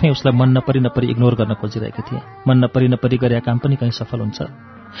 आज आफै उसलाई मन नपरी इग्नोर गर्न खोजिरहेको थिएँ। मन नपरी गरेका काम पनि कहीँ सफल हुन्छ।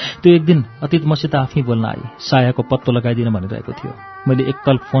 त्यो एक दिन अतीत मसित आफै बोल्न आई। सायाको पत्तो लगाइदिन भनिरहेको थियो। मैले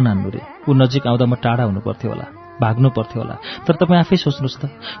एकल फोन हान्नु रे। ऊ नजिक आउँदा म टाढा हुनु पर्थ्यो होला, भाग्नु पर्थ्यो होला। तर तपाईँ आफै सोच्नुहोस् त,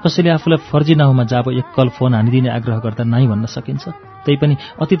 कसैले आफूलाई फर्जी नाउँमा जब एकल फोन हानिदिने आग्रह गर्दा नाइ भन्न सकिन्छ? त्यही पनि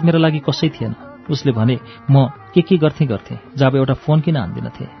अतीत मेरो लागि कसै थिएन। उसले भने म के गर्थेँ जब एउटा फोन किन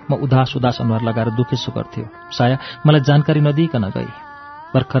हान्दिनथे। म उदास अनुहार लगाएर दुखेसो गर्थ्यो। साया मलाई जानकारी नदिइकन गई।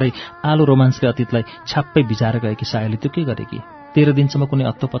 भर्खरै आलो रोमान्सले अतीतलाई छाप्पै भिजाएर गएकी सायाले त्यो के गरेकी? 13 दिनसम्म कुनै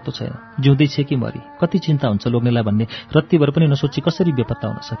अत्तो पत्तो छैन। जिउँदै छे कि मरी? कति चिन्ता हुन्छ लोग्नेलाई भन्ने रत्तिभर पनि नसोची कसरी बेपत्ता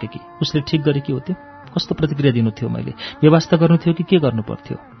हुन सकेकी? उसले ठिक गरेकी हो त्यो? कस्तो प्रतिक्रिया दिनु थियो मैले? व्यवस्था गर्नु थियो कि के गर्नु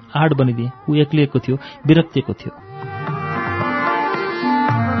पर्थ्यो? आड बनिदिएँ। ऊ एक्लिएको थियो, विरक्तिएको थियो।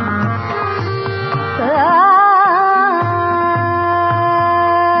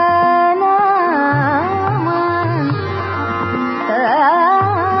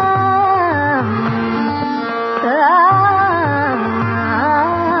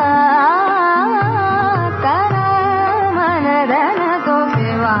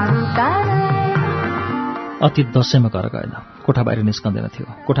 अतीत दशैंमा घर गएन। कोठा बाहिर निस्कँदैन थियो।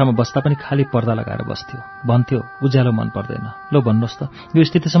 कोठामा बस्दा पनि खाली पर्दा लगाएर बस्थ्यो। भन्थ्यो उज्यालो मन पर्दैन। लो भन्नुहोस् त, यो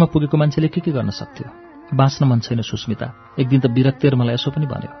स्थितिसम्म पुगेको मान्छेले के गर्न सक्थ्यो? बाँच्न मन छैन सुस्मिता। एक दिन त विरक्तिएर मलाई यसो पनि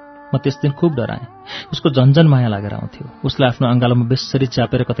भन्यो। म त्यस दिन खुब डराएँ। उसको झन्झन माया लागेर आउँथ्यो। उसलाई आफ्नो अङ्गालोमा बेसरी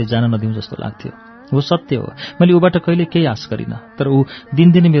च्यापेर कतै जान नदिउँ जस्तो लाग्थ्यो। हो, सत्य हो, मैले ऊबाट कहिले केही आश गरिनँ। तर ऊ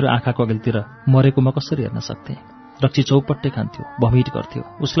दिनदिनै मेरो आँखाको अगाडितिर मरेको म कसरी हेर्न सक्थेँ? रक्सी चौपट्टै खान्थ्यो, भमिट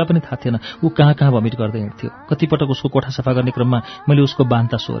गर्थ्यो। उसलाई पनि थाहा थिएन ऊ कहाँ भमिट गर्दै हिँड्थ्यो। कतिपटक उसको कोठा सफा गर्ने क्रममा मैले उसको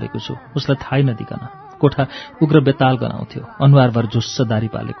बान्ता सोहोरेको छु, उसलाई थाहै नदिकन। कोठा उग्र बेताल गनाउँथ्यो। अनुहारभर झुस्स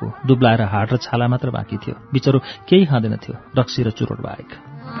दारी पालेको, दुब्लाएर हाड र छाला मात्र बाँकी थियो। बिचरो केही खाँदैन थियो, रक्सी र चुरोट बाहेक।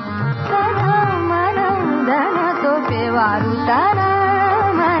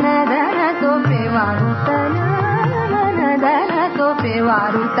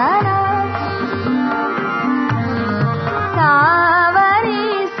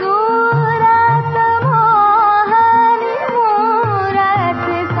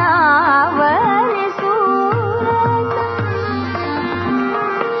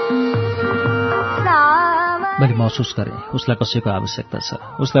 महसुस गरेँ उसलाई कसैको आवश्यकता छ।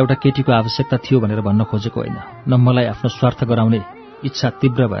 उसलाई एउटा केटीको आवश्यकता थियो भनेर भन्न खोजेको होइन, न मलाई आफ्नो स्वार्थ गराउने इच्छा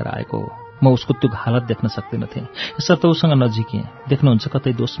तीव्र भएर आएको हो। म उसको त्यो हालत देख्न सक्दिनथेँ, यसर्थ उसँग नजिकेँ। देख्नुहुन्छ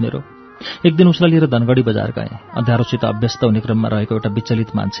कतै दोष मेरो? एक दिन उसलाई लिएर धनगढी बजार गएँ। अँध्यारोसित अभ्यस्त हुने क्रममा रहेको एउटा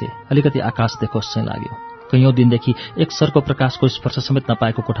विचलित मान्छे अलिकति आकाश देखोस् चाहिँ लाग्यो। कैयौं दिनदेखि एक सरको प्रकाशको स्पर्श समेत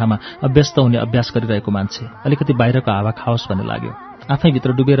नपाएको कोठामा अभ्यस्त हुने अभ्यास गरिरहेको मान्छे अलिकति बाहिरको हावा खाओस् भन्ने लाग्यो।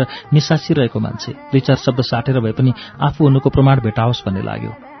 आफैभित्र डुबेर निसासिरहेको मान्छे दुई चार शब्द साटेर भए पनि आफू हुनुको प्रमाण भेटाओस् भन्ने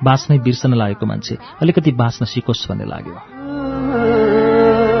लाग्यो। बाँच्नै बिर्सन लागेको मान्छे अलिकति बाँच्न सिकोस् भन्ने लाग्यो।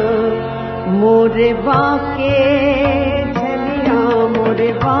 मोरे बाके झलिया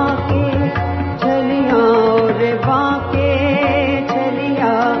मोरे बाके झलिया रे बाके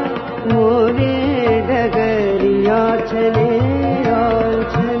झलिया मोरे डगरिया झलिया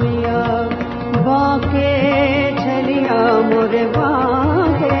झलिया बाके झलिया मोरे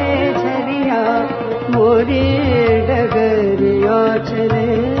बाके झलिया मोरे डगरिया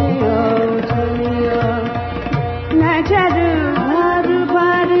झलिया झलिया नजर भर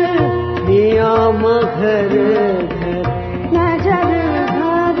भर दिया मगर घर नजर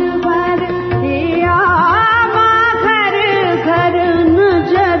भर भर दिया मगर घर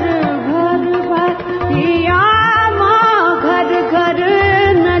नजर भर भर दिया मगर घर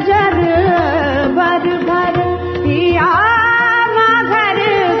नजर भर भर दिया मगर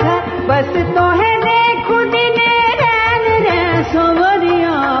घर बस तो है देखो दिने रैन रे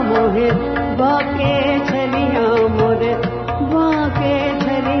सोवरिया मोहे बाके छलिया मोरे बाके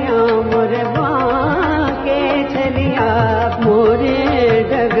छलिया मोरे बाके छलिया मोरे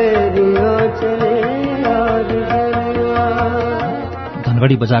डगरिया छलिया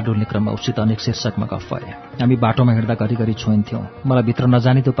धनगढी बजार डुल्ने क्रममा उसित अनेक शीर्षकमा गफ भए। हामी बाटोमा हिँड्दा घरिघरि छोइन्थ्यौं। मलाई भित्र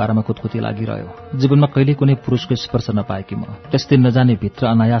नजानिदो पारामा खुतखुती लागिरह्यो। जीवनमा कहिले कुनै पुरुषको स्पर्श नपाएकी म त्यस दिन नजाने भित्र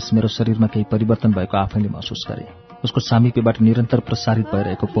अनायास मेरो शरीरमा केही परिवर्तन भएको आफैले महसुस गरेँ। उसको सामिप्यबाट निरन्तर प्रसारित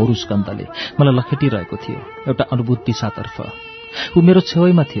भइरहेको पौरुष गन्धले मलाई लखेटिरहेको थियो, एउटा अनुभूत दिशातर्फ। ऊ मेरो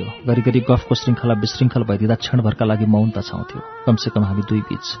छेउमा थियो। घरिघरि गफको श्रृङ्खला विशृङ्खल भइदिँदा क्षणभरका लागि मौनता छाउँथ्यो, कमसेकम हामी दुई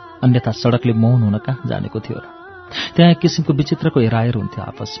बीच। अन्यथा सडकले मौन हुन कहाँ जानेको थियो र? त्यहाँ एक किसिमको विचित्रको हेराएर हुन्थ्यो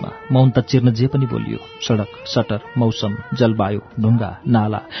आपसमा। मौनता चिर्न जे पनि बोलियो, सडक, सटर, मौसम, जलवायु, ढुङ्गा,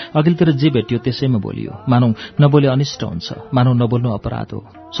 नाला, अघिल्तिर जे भेटियो त्यसैमा बोलियो। मानौ नबोले अनिष्ट हुन्छ, मानौ नबोल्नु अपराध हो।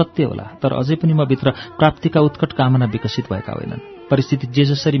 सत्य होला, तर अझै पनि म भित्र प्राप्तिका उत्कट कामना विकसित भएका होइनन्। परिस्थिति जे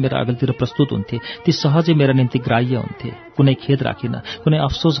जसरी मेरा अघिल्तिर प्रस्तुत हुन्थे ती सहजै मेरा निम्ति ग्राह्य हुन्थे। कुनै खेद राखिन, कुनै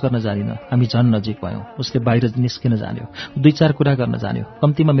अफसोस गर्न जानिन। हामी झन् नजिक भयौं। उसले बाहिर निस्किन जान्यो, दुई चार कुरा गर्न जान्यो।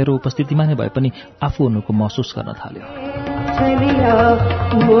 कम्तीमा मेरो उपस्थितिमा नै भए पनि आफू हुनुको महसुस गर्न थाल्यो।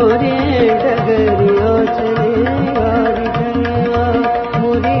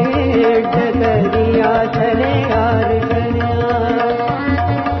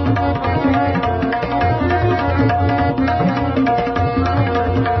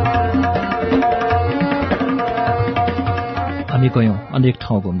 हामी गयौं अनेक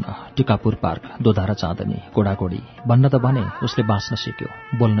ठाउँ घुम्न, टिकापुर पार्क, दोधारा चाँदनी, गोडागोडी। भन्न त भने उसले बाँच्न सिक्यो,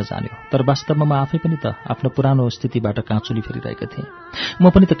 बोल्न जान्यो, तर वास्तवमा म आफै पनि त आफ्नो पुरानो स्थितिबाट काँचुली फेरिरहेको थिएँ। म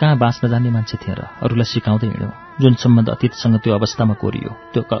पनि त कहाँ बाँच्न जान्ने मान्छे थिएँ र? अरूलाई सिकाउँदै हिँड्यौं। जुन सम्बन्ध अतीतसँग त्यो अवस्थामा कोरियो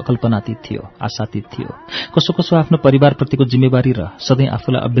त्यो कल्पनातीत थियो, आशातीत थियो। कसो कसो आफ्नो परिवारप्रतिको जिम्मेवारी र सधैँ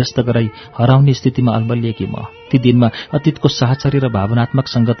आफूलाई अभ्यस्त गराई हराउने स्थितिमा अल्मलिएकी म ती दिनमा अतीतको साहचर्य र भावनात्मक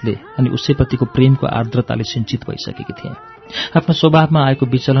संगतले अनि उसैप्रतिको प्रेमको आर्द्रताले सिञ्चित भइसकेकी थिएँ। आफ्नो स्वभावमा आएको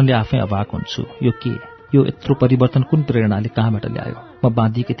विचलनले आफै अभाग हुन्छु। यो के? यो यत्रो परिवर्तन कुन प्रेरणाले कहाँबाट ल्यायो? म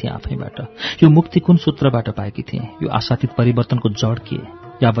बाँधिएकी थिएँ आफैबाट। यो मुक्ति कुन सूत्रबाट पाएकी थिएँ? यो आशातीत परिवर्तनको जड के?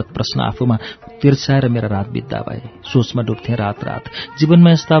 यावत प्रश्न आफूमा तिर्स्याएर मेरा रात बित्दा भए। सोचमा डुब्थेँ रात रात।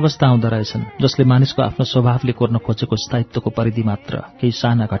 जीवनमा यस्ता अवस्था आउँदो रहेछन् जसले मानिसको आफ्नो स्वभावले कोर्न खोजेको स्थायित्वको परिधि मात्र केही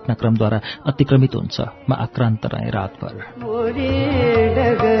साना घटनाक्रमद्वारा अतिक्रमित हुन्छ। म आक्रान्त रहेँ रातभर।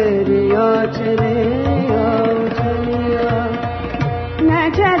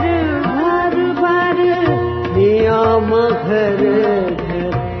 नजर भर भर दिया मगर घर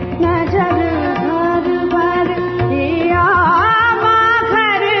नजर भर भर दिया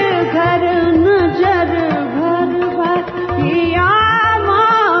मगर घर नजर भर भर दिया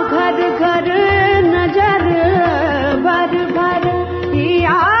मगर घर नजर भर भर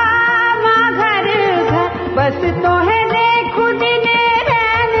दिया मगर घर बस तो है देखो दिने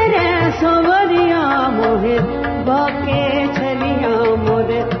रैन रे सोवरिया मोहे बाके छलिया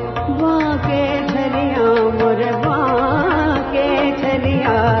मोरे बाके छलिया मोरे बाके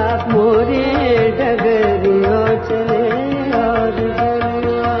छलिया मोरे डगरिया छलिया।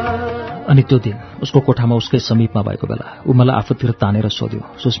 अनि त्यो दिन उसको कोठामा उसकै समीपमा भएको बेला ऊ मलाई आफूतिर तानेर सोध्यो,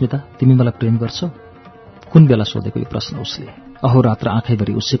 सुस्मिता, तिमी मलाई प्रेम गर्छौ? कुन बेला सोधेको यो प्रश्न उसले? अहोरात्र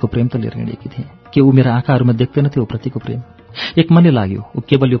आँखैभरि उसैको प्रेम त लिएर हिँडेकी थिएँ। के ऊ मेरा आँखाहरूमा देख्दैनथ्यो ऊप्रतिको प्रेम? एक मनले लाग्यो ऊ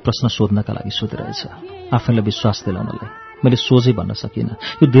केवल यो प्रश्न सोध्नका लागि सोधिरहेछ, आफैलाई विश्वास दिलाउनलाई। मैले सोझै भन्न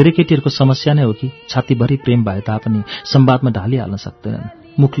सकिनँ, यो धेरै केटीहरूको समस्या नै हो कि छातीभरि प्रेम भए तापनि संवादमा ढालिहाल्न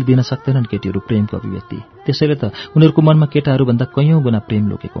सक्दैनन्, मुखले दिन सक्दैनन् केटीहरू प्रेमको अभिव्यक्ति। त्यसैले त उनीहरूको मनमा केटाहरूभन्दा कैयौं गुणा प्रेम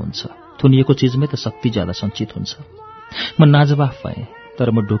लुकेको हुन्छ। थुनिएको चिजमै त शक्ति ज्यादा सञ्चित हुन्छ। म नाजवाफ भएँ,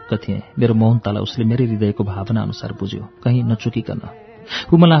 तर म ढुक्क थिएँ। मेरो मौनताला उसले मेरै हृदयको भावना अनुसार बुझ्यो, कहीँ नचुकिकन।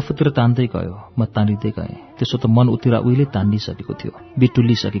 ऊ मलाई आफूतिर तान्दै गयो, म तानिँदै गएँ। त्यसो त मन उतिर उहिल्यै तानिसकेको थियो,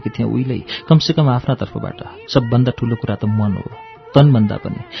 बिटुलिसकेकी थिएँ उहिल्यै, कमसेकम आफ्ना तर्फबाट। सबभन्दा ठूलो कुरा त मन हो, तनभन्दा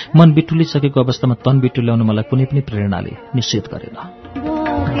पनि। मन बिटुलिसकेको अवस्थामा तन बिटुल्याउन मलाई कुनै पनि प्रेरणाले निषेध गरेन।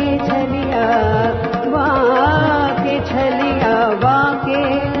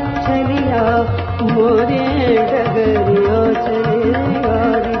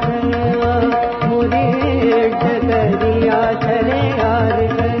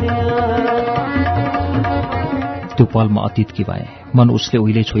 त्यो पल म अतीतकी भएँ। मन उसले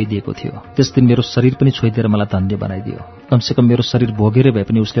उहिले छोइदिएको थियो। त्यस दिन मेरो शरीर पनि छोइदिएर मलाई धन्य बनाइदियो। कमसेकम मेरो शरीर भोगेरै भए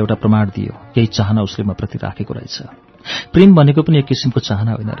पनि उसले एउटा प्रमाण दियो, केही चाहना उसले म प्रति राखेको रहेछ। प्रेम भनेको पनि एक किसिमको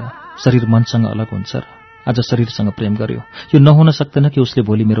चाहना होइन र? शरीर मनसँग अलग हुन्छ र? आज शरीरसँग प्रेम गर्यो, यो नहुन सक्दैन कि उसले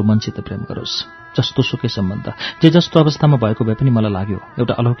भोलि मेरो मनसित प्रेम गरोस्। जस्तो सुकै सम्बन्ध, जे जस्तो अवस्थामा भएको भए पनि मलाई लाग्यो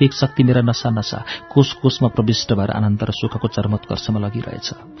एउटा अलौकिक शक्ति मेरा नसा नसा, कोष कोषमा प्रविष्ट भएर आनन्द र सुखको चरमोत्कर्षमा लगिरहेछ।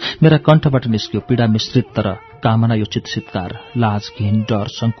 मेरा कण्ठबाट निस्कियो पीडा मिश्रित तर कामना यो चितचितकार, लाज, घिन, डर,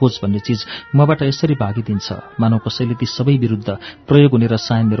 संकोच भन्ने चिज मबाट यसरी भागिदिन्छ मानव कसैले ती सबै विरुद्ध प्रयोग हुने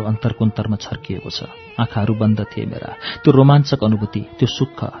रसायन मेरो अन्तर्कुन्तरमा छर्किएको छ। आँखाहरू बन्द थिए मेरा। त्यो रोमाञ्चक अनुभूति, त्यो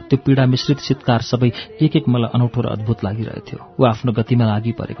सुख, त्यो पीडा मिश्रित चितकार सबै एक एक मलाई अनौठो र अद्भुत लागिरहेथ्यो। ऊ आफ्नो गतिमा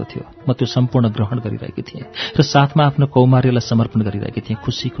लागि परेको थियो, म त्यो सम्पूर्ण ग्रहण गरिरहेकी थिएँ र साथमा आफ्नो कौमार्यलाई समर्पण गरिरहेकी थिएँ,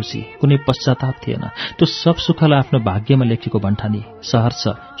 खुसी खुसी, कुनै पश्चाताप थिएन। त्यो सब सुखलाई आफ्नो भाग्यमा लेखेको भन्ठानी सहर्ष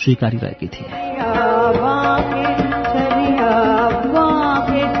स्वीकारिरहेकी थिएँ।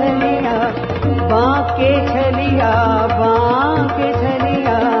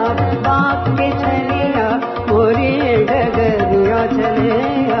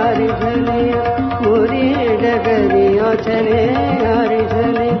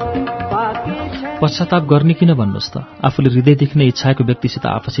 पश्चाताप गर्ने किन भन्नुहोस् त? आफूले हृदयदेखि नै इच्छाएको व्यक्तिसित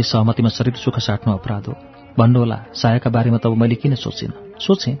आपसी सहमतिमा शरीर सुख साट्नु अपराध हो। भन्नुहोला सायाका बारेमा तब मैले किन सोचिनँ?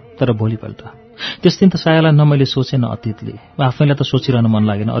 सोचेँ, तर भोलिपल्ट। त्यस दिन त सायालाई न मैले सोचेँ न अतीतले। आफैलाई त सोचिरहन मन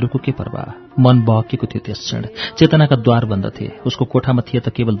लागेन, अरूको के परवाह। मन बहकेको थियो त्यस क्षण। चेतनाका द्वार बन्द थिए। उसको कोठामा थिए त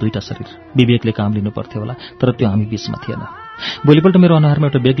केवल दुईटा शरीर। विवेकले काम लिनु पर्थ्यो होला, तर त्यो हामी बीचमा थिएन। भोलिपल्ट मेरो अनुहारमा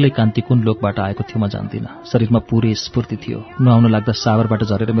एउटा बेग्लै कान्ति कुन लोकबाट आएको थियो म जान्दिनँ। शरीरमा पूरै स्फूर्ति थियो। नुहाउन लाग्दा सावरबाट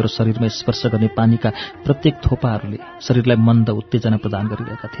झरेर मेरो शरीरमा स्पर्श गर्ने पानीका प्रत्येक थोपाहरूले शरीरलाई मन्द उत्तेजना प्रदान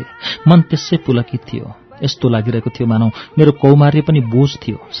गरिरहेका थिए। मन त्यसै पुलकित थियो। यस्तो लागिरहेको थियो मानौ मेरो कौमार्य पनि बोझ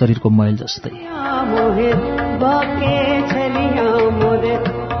थियो, शरीरको मैल जस्तै।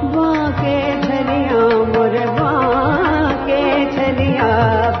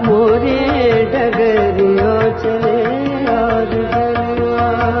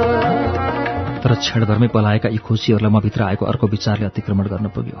 तर क्षणभरमै पलाएका यी खुसीहरूलाई म भित्र आएको अर्को विचारले अतिक्रमण गर्न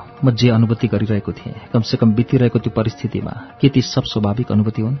पुग्यो। म जे अनुभूति गरिरहेको थिएँ, कमसेकम बितिरहेको त्यो परिस्थितिमा, के ती सब स्वाभाविक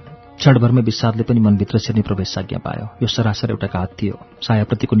अनुभूति हुन्? क्षणभरमै विषादले पनि मनभित्र छिर्ने प्रवेशाज्ञा पायो। यो सरासर एउटा घात थियो,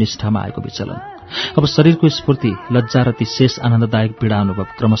 सायाप्रतिको निष्ठामा आएको विचलन। अब शरीरको स्फूर्ति, लज्जा र ती शेष आनन्ददायक पीडा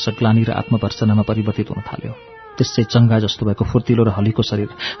अनुभव क्रमशः ग्लानि र आत्मभर्सनामा परिवर्तित हुन थाल्यो। त्यसै चङ्गा जस्तो भएको फुर्तिलो र हलीको शरीर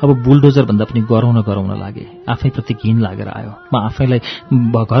अब बुलडोजर भन्दा पनि गराउन लागे। आफैप्रति घिन लागेर आयो। म आफैलाई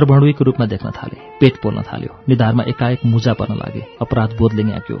घर भणुवीको रूपमा देख्न थालेँ। पेट पोल्न थाल्यो। निधारमा एकाएक मुजा पर्न लागे। अपराध बोधले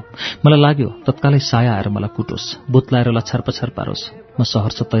न्याक्यो। मलाई लाग्यो तत्कालै साया आएर मलाई कुटोस्, बुत्लाएर लछारपछार पारोस्। म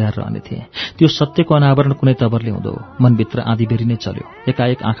सहर्ष तयार रहने थिएँ। त्यो सत्यको अनावरण कुनै तवरले हुँदो मनभित्र आँधीबेरी नै चल्यो।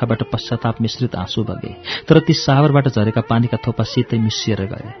 एकाएक आँखाबाट पश्चाताप मिश्रित आँसु बगे, तर ती सावरबाट झरेका पानीका थोपा शीतै मिसिएर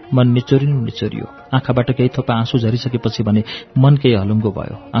गए। मन निचोरियो। आँखाबाट केही थोपा आँसु झरिसकेपछि भने मन केही हलुङ्गो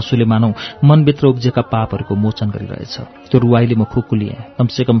भयो। आँसुले मानौ मनभित्र उब्जेका पापहरूको मोचन गरिरहेछ। त्यो रुवाईले म खुकुलिएँ,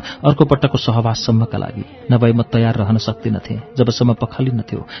 कमसेकम अर्को पटकको सहवाससम्मका लागि। नभए म तयार रहन सक्दिनथेँ जबसम्म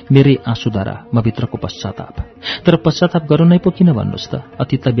पखालिन्थ्यो मेरै आँसुद्वारा म भित्रको पश्चाताप। तर पश्चाताप गर्नु नै पो किन भन्नुहोस् त?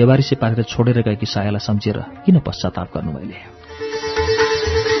 अतीतलाई बेवारिसे पारेर छोडेर गएकी सायालाई सम्झेर किन पश्चाताप गर्नु मैले?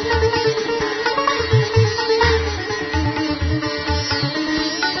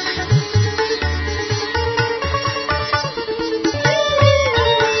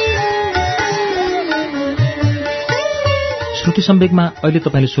 श्रुति सम्वेकमा अहिले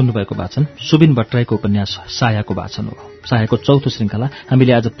तपाईँले सुन्नुभएको वाचन सुबिन भट्टराईको उपन्यास सायाको वाचन हो। सायाको चौथो श्रृङ्खला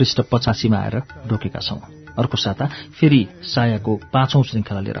हामीले आज पृष्ठ 85 मा आएर रोकेका छौं। अर्को साता फेरि सायाको 5औं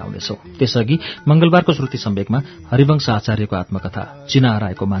श्रृंखला लिएर आउनेछौं। त्यसअघि मंगलबारको श्रुति सम्वेकमा हरिवंश आचार्यको आत्मकथा चिना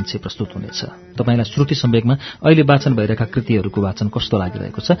हराएको मान्छे प्रस्तुत हुनेछ। तपाईलाई श्रुति सम्वेकमा अहिले वाचन भइरहेका कृतिहरूको वाचन कस्तो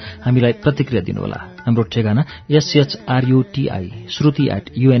लागिरहेको छ हामीलाई प्रतिक्रिया दिनुहोला। हाम्रो ठेगाना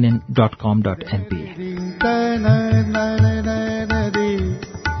shruti@unn.com.np।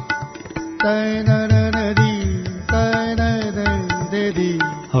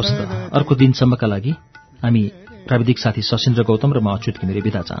 हवस् त, अर्को दिनसम्मका लागि हामी प्राविधिक साथी सशिन्द्र गौतम र म अच्युत घिमिरे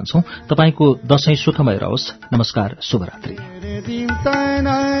बिदा चाहन्छौं। तपाईको दशैं सुखमय रहोस्। नमस्कार,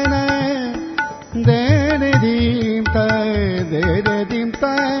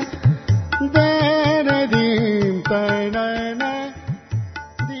 शुभरात्रि।